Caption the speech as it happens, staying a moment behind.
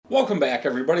Welcome back,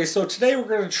 everybody. So today we're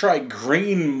going to try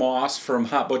green moss from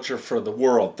Hot Butcher for the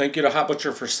World. Thank you to Hot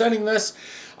Butcher for sending this.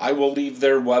 I will leave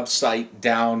their website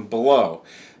down below.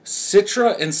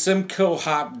 Citra and Simcoe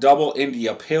Hop Double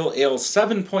India Pale Ale,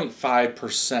 7.5%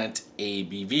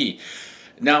 ABV.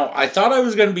 Now, I thought I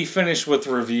was going to be finished with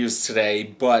reviews today,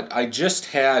 but I just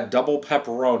had double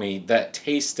pepperoni that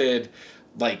tasted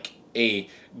like a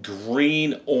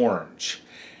green orange.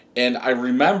 And I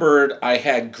remembered I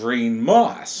had green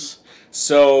moss.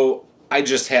 So I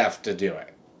just have to do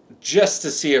it. Just to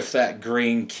see if that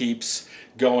green keeps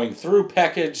going through.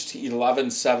 Packaged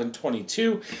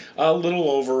 11/7/22, a little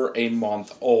over a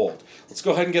month old. Let's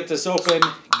go ahead and get this open,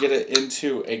 get it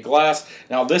into a glass.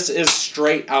 Now this is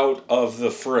straight out of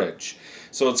the fridge.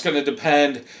 So it's going to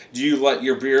depend, do you let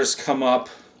your beers come up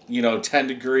 10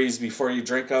 degrees before you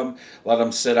drink them? Let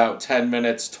them sit out 10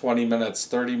 minutes, 20 minutes,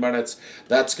 30 minutes.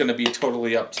 That's going to be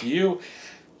totally up to you.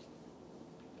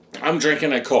 I'm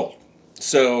drinking it cold.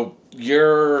 So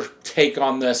your take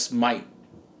on this might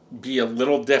be a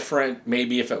little different.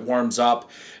 Maybe if it warms up,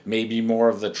 maybe more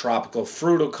of the tropical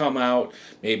fruit will come out.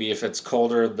 Maybe if it's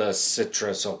colder, the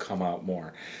citrus will come out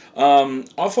more.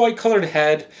 Off-white colored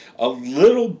head, a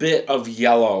little bit of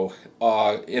yellow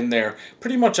in there.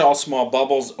 Pretty much all small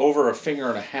bubbles, over a finger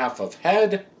and a half of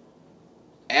head.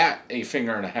 At a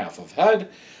finger and a half of head.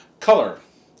 Color.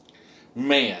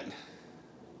 Man.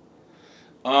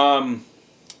 Dang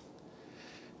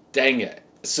it.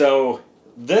 So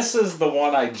this is the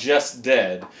one I just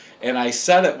did, and I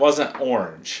said it wasn't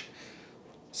orange.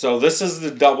 So this is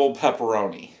the double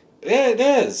pepperoni. Yeah, it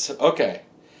is. Okay.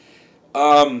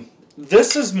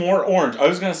 This is more orange. I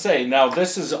was going to say, now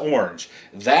this is orange.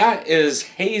 That is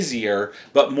hazier,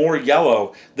 but more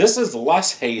yellow. This is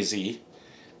less hazy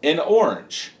and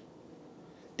orange.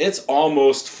 It's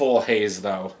almost full haze,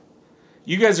 though.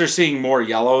 You guys are seeing more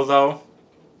yellow, though.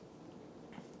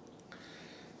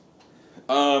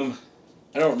 I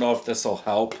don't know if this will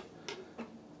help.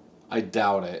 I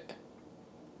doubt it.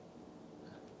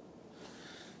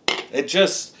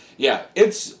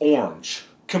 It's orange.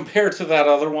 Compared to that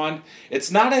other one, it's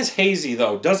not as hazy,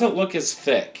 though. Doesn't look as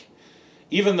thick.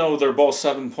 Even though they're both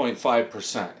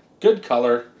 7.5%. Good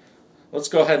color. Let's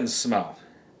go ahead and smell.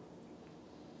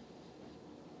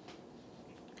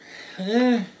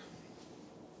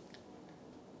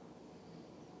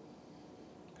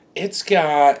 It's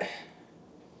got...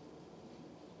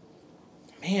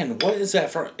 Man, what is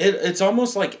that for? It's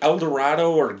almost like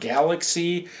Eldorado or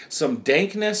Galaxy. Some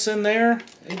dankness in there.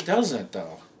 It doesn't,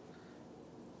 though.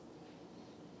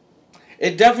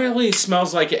 It definitely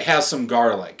smells like it has some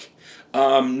garlic.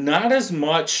 Not as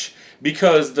much,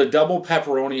 because the double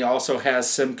pepperoni also has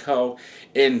Simcoe.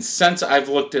 And since I've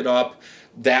looked it up,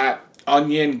 that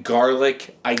onion,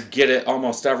 garlic, I get it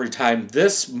almost every time.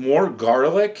 This, more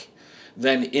garlic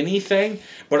than anything,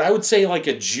 but I would say like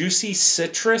a juicy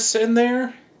citrus in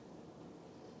there.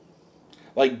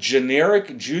 Like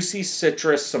generic juicy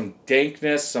citrus, some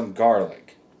dankness, some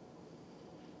garlic.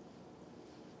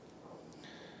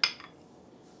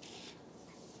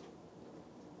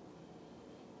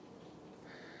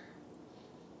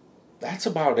 That's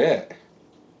about it.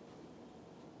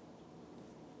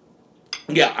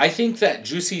 Yeah, I think that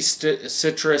juicy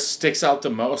citrus sticks out the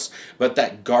most, but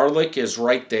that garlic is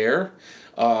right there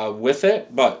with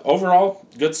it. But overall,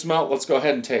 good smell. Let's go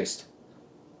ahead and taste.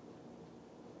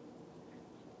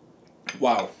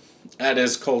 Wow, that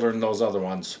is colder than those other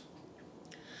ones.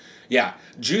 Yeah,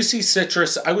 juicy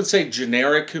citrus, I would say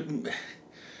generic,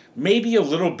 maybe a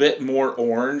little bit more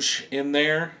orange in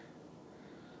there.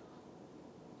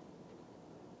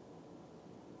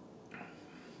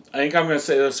 I think I'm going to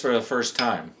say this for the first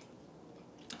time.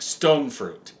 Stone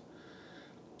fruit.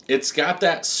 It's got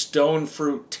that stone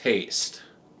fruit taste.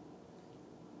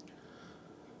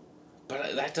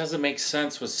 But that doesn't make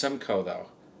sense with Simcoe, though.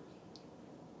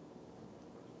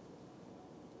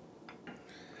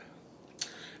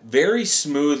 Very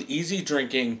smooth, easy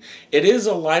drinking. It is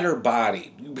a lighter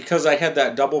body, because I had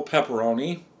that double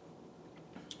pepperoni.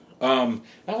 That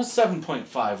was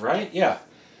 7.5, right? Yeah.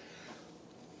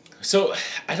 So,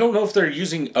 I don't know if they're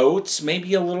using oats,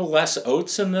 maybe a little less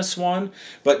oats in this one,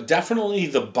 but definitely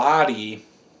the body,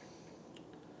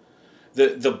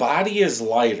 the body is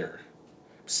lighter.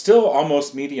 Still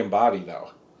almost medium body, though.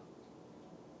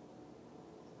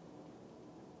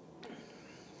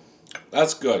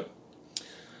 That's good.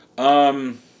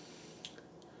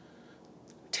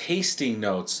 Tasting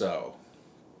notes, though.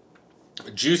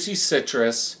 Juicy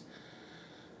citrus.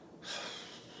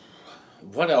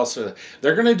 What else are they?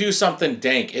 They're going to do something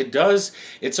dank.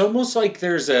 It's almost like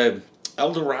there's a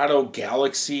Eldorado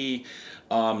Galaxy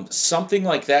Something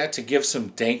like that to give some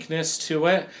dankness to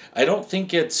it. I don't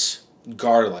think it's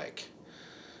garlic.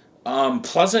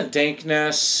 Pleasant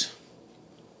dankness.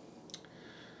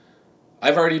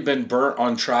 I've already been burnt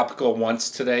on tropical once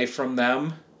today from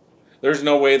them. There's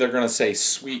no way they're going to say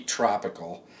sweet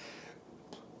tropical.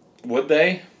 Would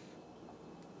they?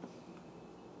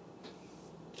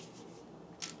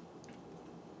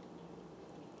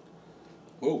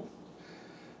 Ooh.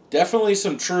 Definitely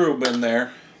some Trub in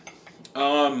there.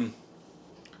 I'm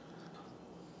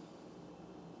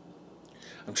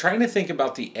trying to think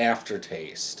about the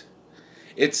aftertaste.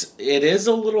 It is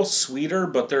a little sweeter,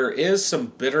 but there is some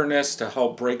bitterness to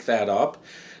help break that up.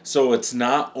 So it's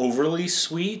not overly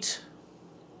sweet.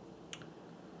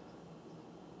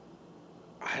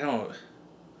 I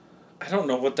don't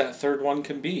know what that third one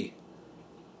can be.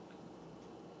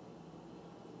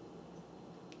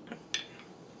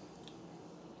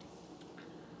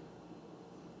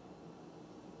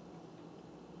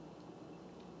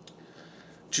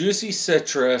 Juicy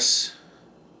citrus,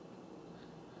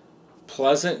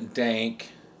 pleasant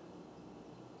dank.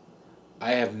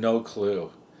 I have no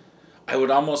clue. I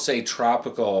would almost say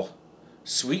tropical,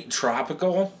 sweet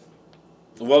tropical.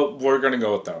 Well, we're going to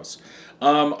go with those.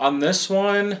 On this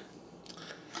one,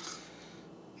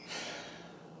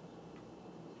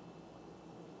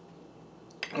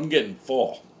 I'm getting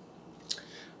full.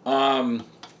 I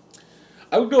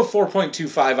would go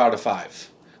 4.25 out of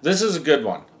 5. This is a good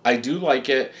one. I do like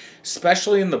it,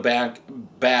 especially in the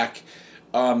back.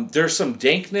 There's some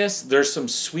dankness, there's some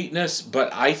sweetness,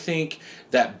 but I think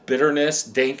that bitterness,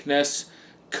 dankness,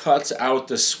 cuts out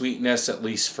the sweetness, at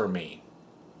least for me.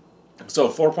 So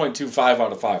 4.25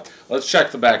 out of 5. Let's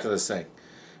check the back of this thing.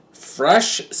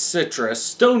 Fresh citrus,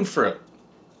 stone fruit.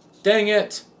 Dang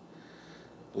it.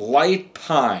 Light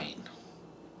pine.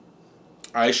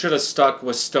 I should have stuck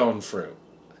with stone fruit.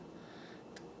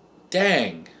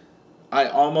 Dang. I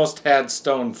almost had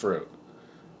stone fruit.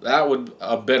 That would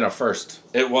have been a first.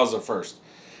 It was a first.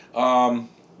 I'm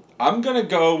going to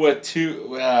go with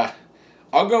two.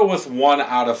 I'll go with 1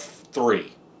 out of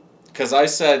 3. Because I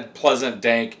said pleasant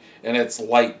dank, and it's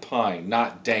light pine,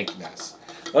 not dankness.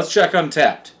 Let's check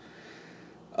Untappd.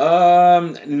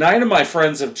 9 of my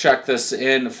friends have checked this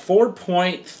in.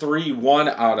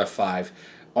 4.31 out of 5.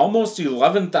 Almost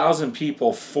 11,000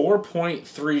 people.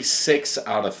 4.36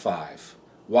 out of 5.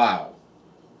 Wow.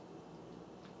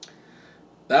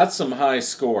 That's some high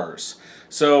scores.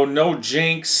 So no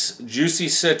jinx, juicy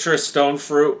citrus, stone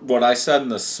fruit, what I said in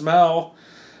the smell.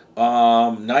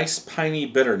 Nice piney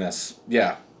bitterness.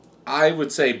 Yeah, I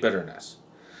would say bitterness.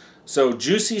 So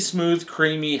juicy, smooth,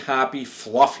 creamy, hoppy,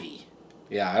 fluffy.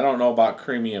 Yeah, I don't know about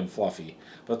creamy and fluffy,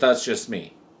 but that's just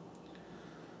me.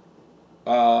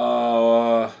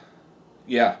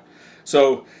 Yeah.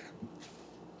 So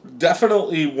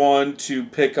definitely one to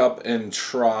pick up and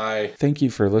try. Thank you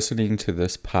for listening to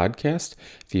this podcast.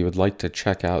 If you would like to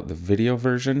check out the video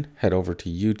version, head over to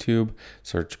YouTube,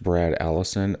 search Brad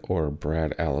Allison or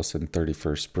Brad Allison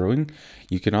 31st Brewing.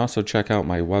 You can also check out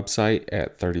my website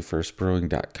at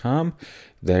 31stbrewing.com.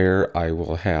 There I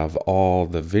will have all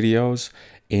the videos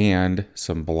and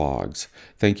some blogs.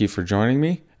 Thank you for joining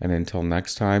me, and until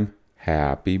next time,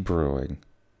 happy brewing.